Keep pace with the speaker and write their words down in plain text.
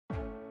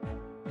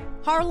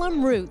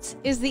Harlem Roots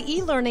is the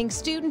e-learning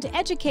student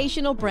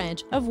educational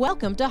branch of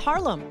Welcome to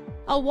Harlem,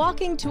 a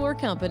walking tour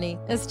company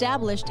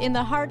established in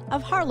the heart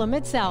of Harlem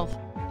itself.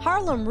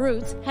 Harlem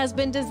Roots has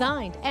been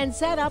designed and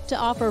set up to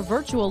offer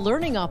virtual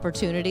learning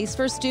opportunities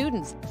for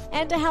students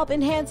and to help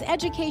enhance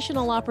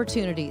educational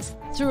opportunities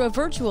through a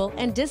virtual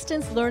and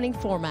distance learning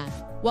format.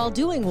 While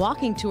doing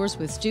walking tours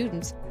with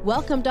students,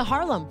 Welcome to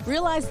Harlem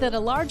realized that a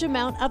large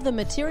amount of the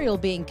material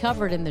being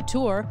covered in the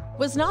tour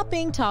was not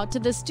being taught to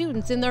the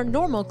students in their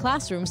normal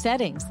classroom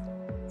settings.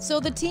 So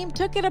the team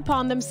took it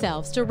upon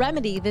themselves to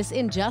remedy this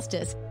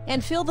injustice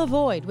and fill the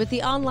void with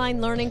the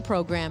online learning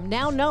program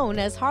now known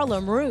as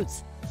Harlem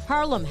Roots.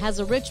 Harlem has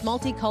a rich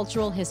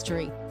multicultural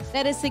history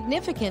that is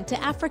significant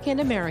to African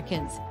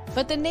Americans,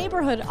 but the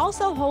neighborhood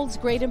also holds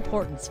great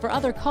importance for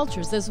other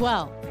cultures as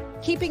well.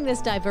 Keeping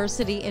this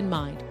diversity in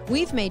mind,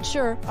 we've made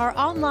sure our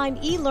online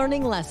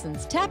e-learning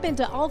lessons tap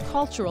into all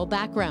cultural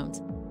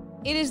backgrounds.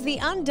 It is the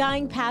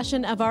undying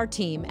passion of our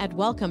team at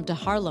Welcome to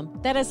Harlem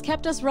that has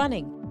kept us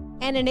running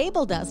and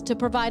enabled us to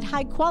provide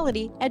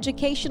high-quality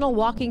educational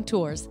walking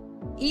tours,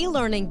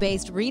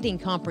 e-learning-based reading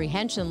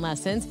comprehension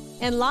lessons,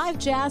 and live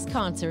jazz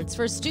concerts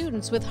for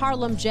students with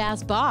Harlem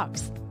Jazz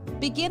Box.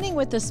 Beginning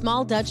with the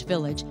small Dutch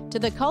village to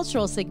the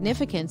cultural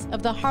significance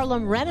of the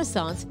Harlem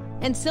Renaissance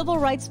and Civil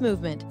Rights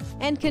Movement,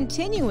 and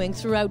continuing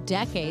throughout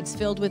decades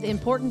filled with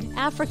important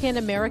African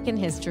American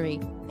history,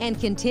 and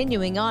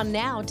continuing on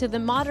now to the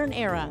modern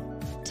era.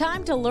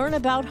 Time to learn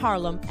about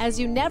Harlem as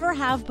you never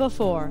have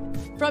before,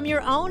 from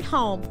your own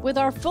home with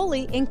our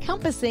fully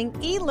encompassing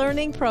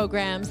e-learning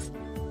programs.